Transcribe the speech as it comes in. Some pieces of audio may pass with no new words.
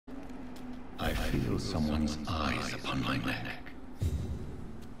I feel someone's eyes upon my neck.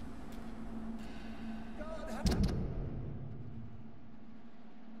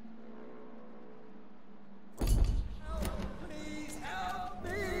 Please help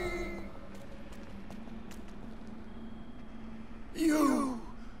me! You!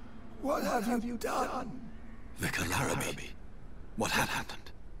 What have you done? Vicar Larrabee, what had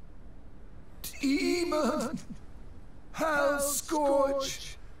happened? Demon! Hell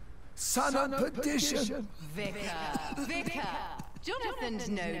Scourge! Son of perdition! Vicar! Jonathan's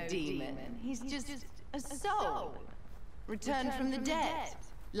no demon. He's just a soul. Returned from the dead.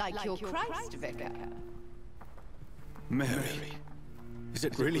 Like your Christ, Vicar. Mary, is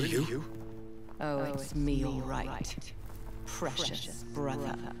it really you? Oh, it's me, all right. Precious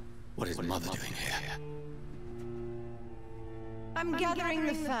brother. What is Mother doing here? I'm gathering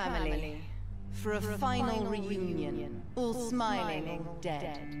the family for a final reunion. All smiling, all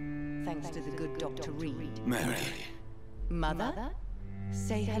dead. Thanks to the good Dr. Reed. Mary. Mother,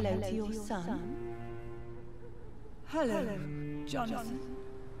 say hello to your son. Hello, Jonathan.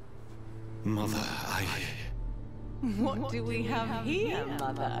 Mother, What do we have here,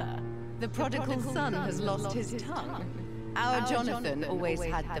 Mother? The prodigal son has lost his tongue. Our Jonathan always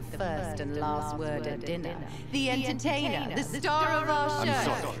had the first and last word at dinner. The entertainer, the star of our show.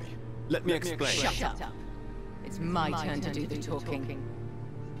 I'm sorry. Let me explain. Shut up. It's my turn to do the talking.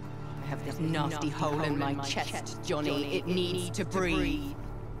 I have this nasty hole in my chest, Johnny. It needs to breathe.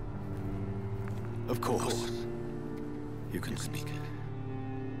 Of course. You can speak.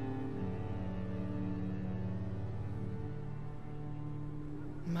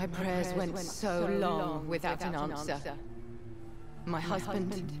 My prayers went so long without an answer. My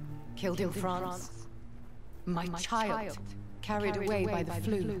husband killed in France. My child carried away by the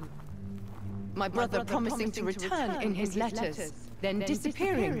flu. My brother promising to return in his letters, then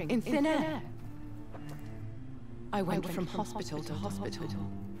disappearing in thin air. I went from hospital to hospital,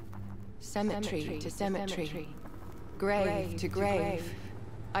 cemetery to cemetery, grave to grave.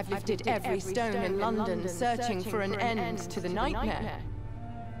 I've lifted every stone in London, searching for an end to the nightmare.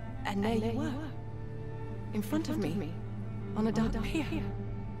 And there you were, in front of me, on a dark pier.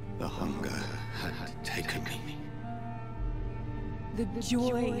 The hunger had taken me. The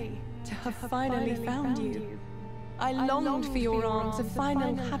joy to have finally found you. I longed for your arms, a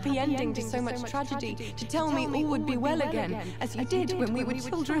final happy ending to so much tragedy, to tell me all would be well again, as you did when we were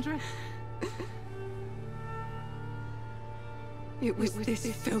children. It was this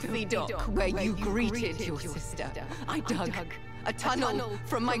filthy dock where you greeted your sister. I dug a tunnel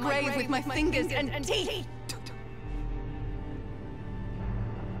from my grave with my fingers and teeth.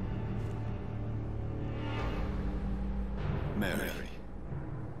 Mary,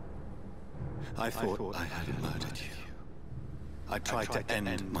 I thought I had murdered you. I tried to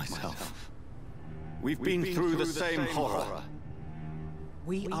end myself. We've been through the same horror.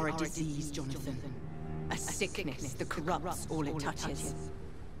 We are a disease, Jonathan. A sickness that corrupts all it touches.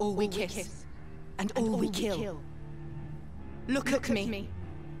 All we kiss, and all we kill. Look at me.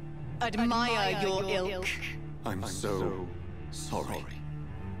 Admire your ilk. I'm so sorry.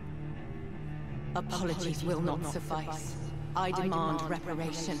 Apologies will not suffice. I demand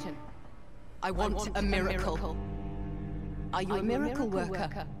reparation. I want a miracle. Are you a miracle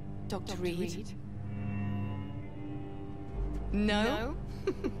worker, Dr. Reed? No?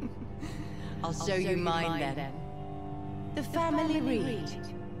 I'll show you mine then. The family Reed,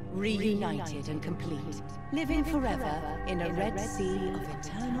 reunited and complete, living forever in a red sea of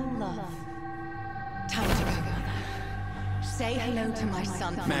eternal love. Time to go, Mother. Say hello to my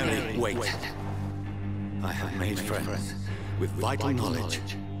son. Mary, wait. I have made friends with vital knowledge.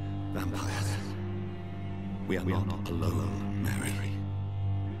 Vampires. We are not alone, Mary.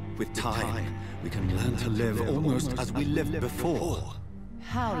 With time, we can learn to live almost as we lived before.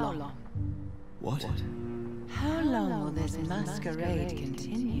 How long? What? How long will this masquerade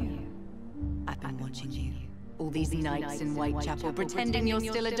continue? I've been watching you. All these nights in Whitechapel, pretending you're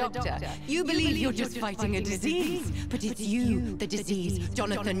still a doctor. You believe you're just fighting a disease, but it's you, the disease,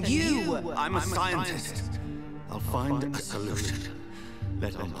 Jonathan, you! I'm a scientist. I'll find a solution.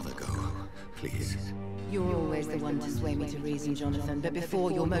 Let our mother go, please. You're always the one to sway me to reason, Jonathan, but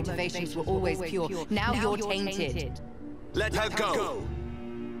before your motivations were always pure. Now you're tainted. Let her go!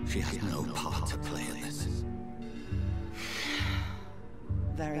 She has no part to play in this.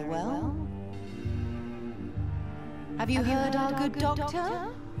 Very well. Have you heard our good doctor?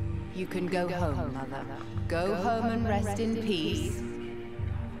 You can go home, Mother. Go home and rest in peace.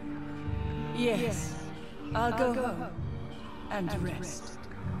 Yes, I'll go home and rest.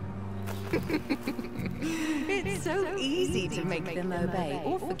 It's so easy to make them obey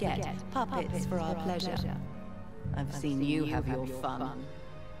or forget puppets for our pleasure. I've seen you have your fun.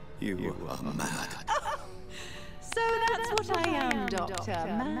 You are mad. So that's what I am, Doctor.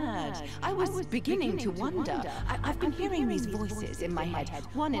 Mad. I was beginning to wonder. I've been hearing these voices in my head,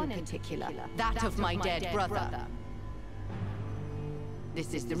 one in particular, that of my dead brother.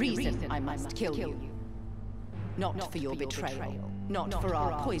 This is the reason I must kill you. Not for your betrayal, not for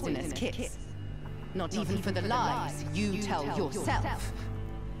our poisonous kiss, not even for the lies you tell yourself.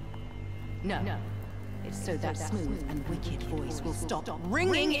 No, it's so that smooth and wicked voice will stop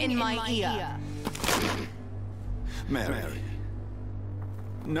ringing in my ear. Mary.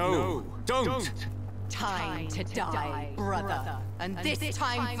 No, don't! Time to die, brother. And this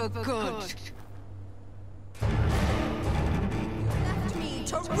time for good. You left me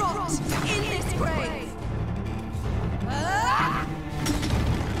to rot in this grave.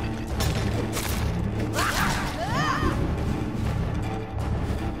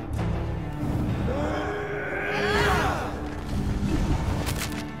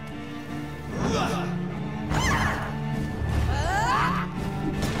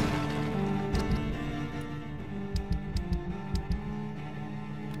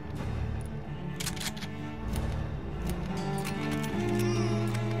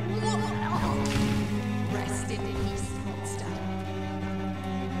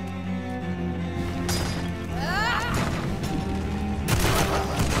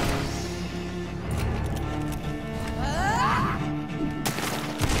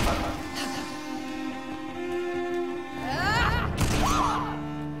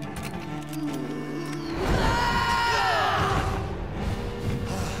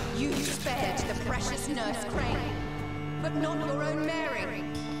 Nurse Crane, but not your own Mary.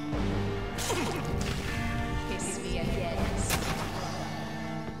 Kiss me again.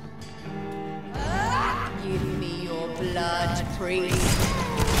 Give me your blood, priest.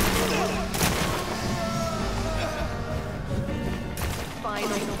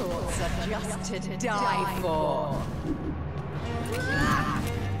 Final thoughts are just to die for.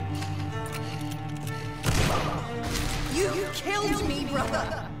 You killed me,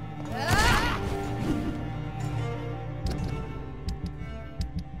 brother!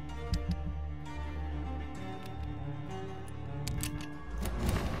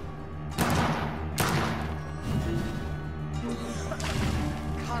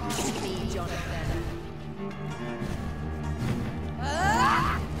 Come to me, Jonathan.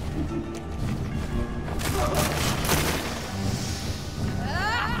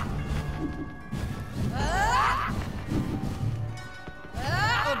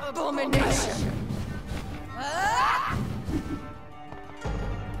 Abomination!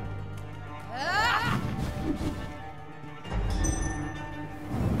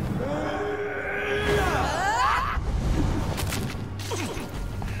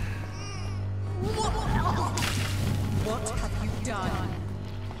 What have you done?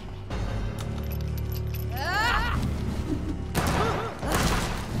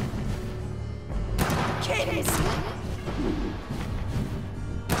 Kids!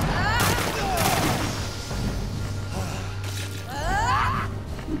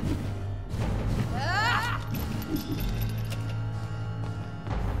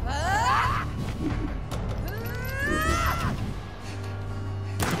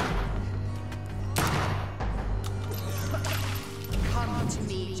 Come to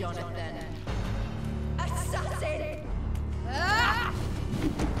me, Jonathan. Assassin!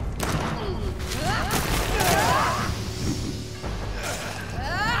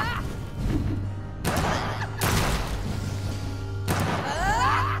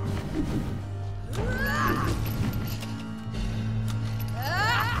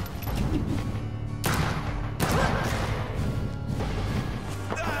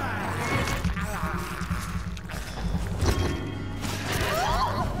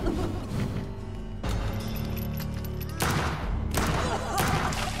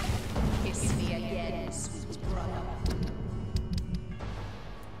 Kiss me again, sweet brother.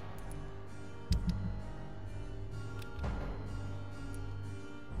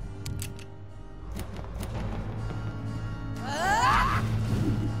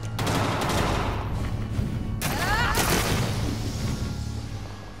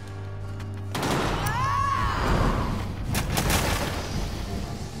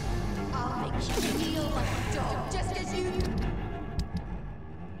 I'll make you feel like a dog, just as you...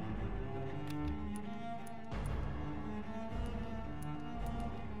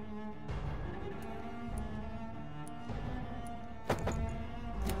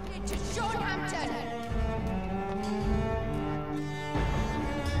 It's Sean Hampton!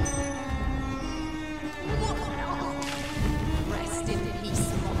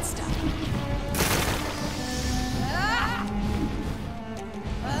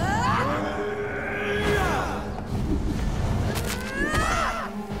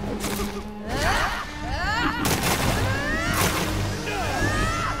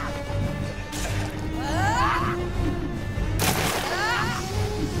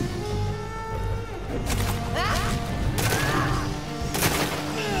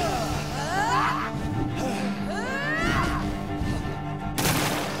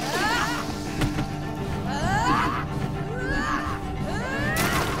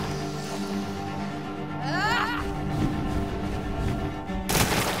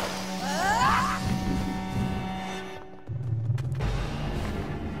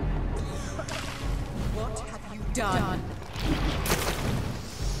 Done.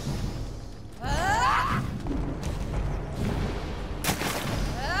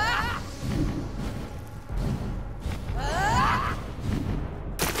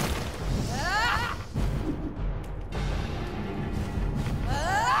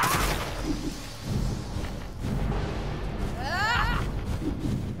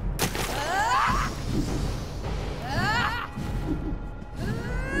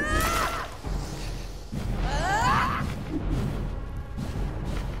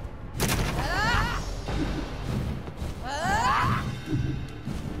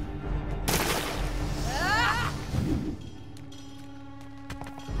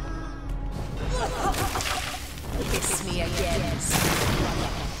 Kiss me again.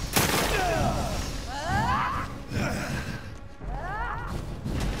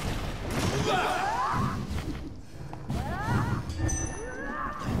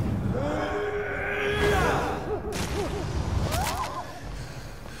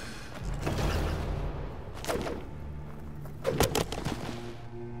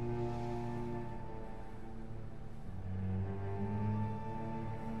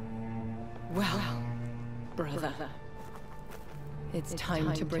 Well, brother, it's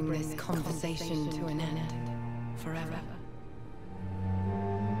time to bring this conversation to an end. Forever.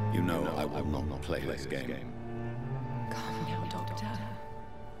 You know I will not play this game. Calm down, Doctor.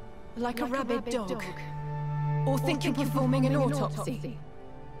 Like a rabid dog. Or think you're performing an autopsy.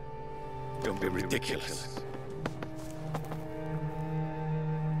 Don't be ridiculous.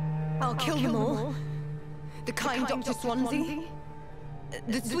 I'll kill them all. The kind Dr. Swansea.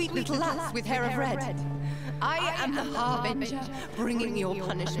 The sweet little lass with hair of red. I am the Harbinger, bringing your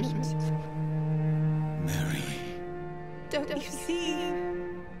punishment. Mary. Don't you see?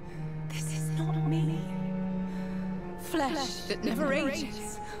 This is not me. Flesh that never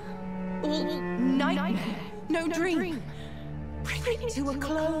ages. All nightmare, no dream. Bring it to a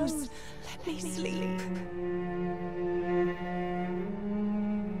close. Let me sleep.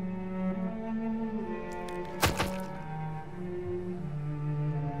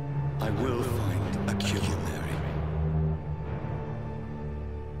 I will find a cure, Mary.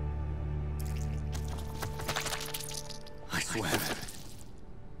 I swear.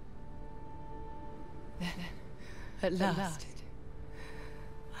 At last,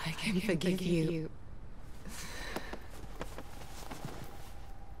 I can forgive you.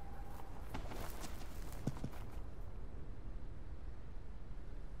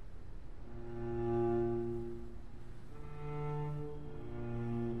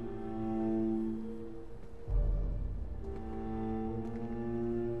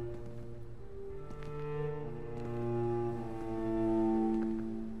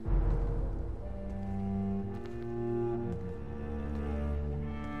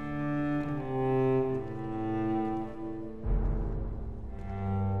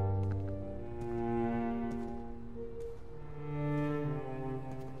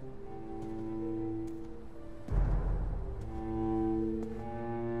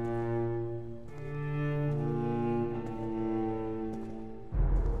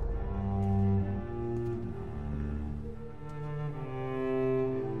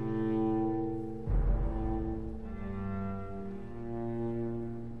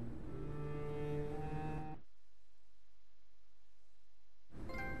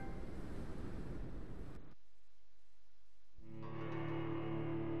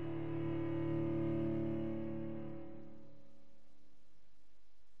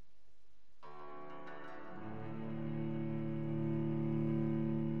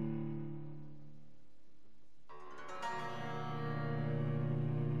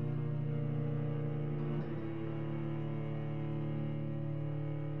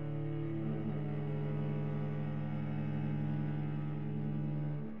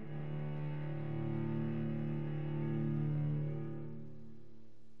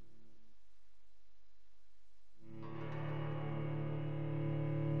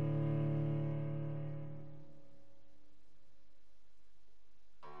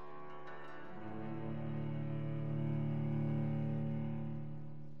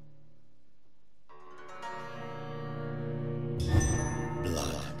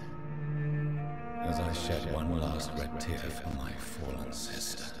 Shed one last red tear for my fallen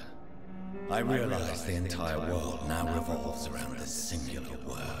sister. I realize the entire world now revolves around this singular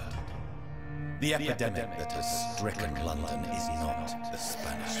word. The epidemic that has stricken London is not the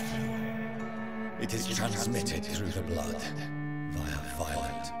Spanish flu. It is transmitted through the blood, via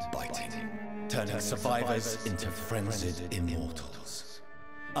violent biting, turning survivors into frenzied immortals.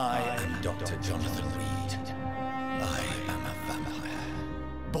 I am Dr. Jonathan Reed. I am a vampire.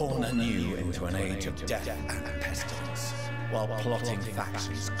 Born anew into an age of death and pestilence, while plotting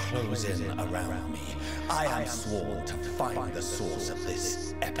factions close in around me, I am sworn to find the source of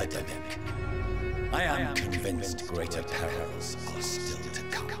this epidemic. I am convinced greater perils are still to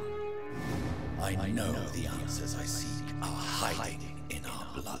come. I know the answers I seek are hiding in our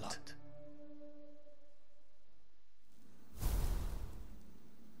blood.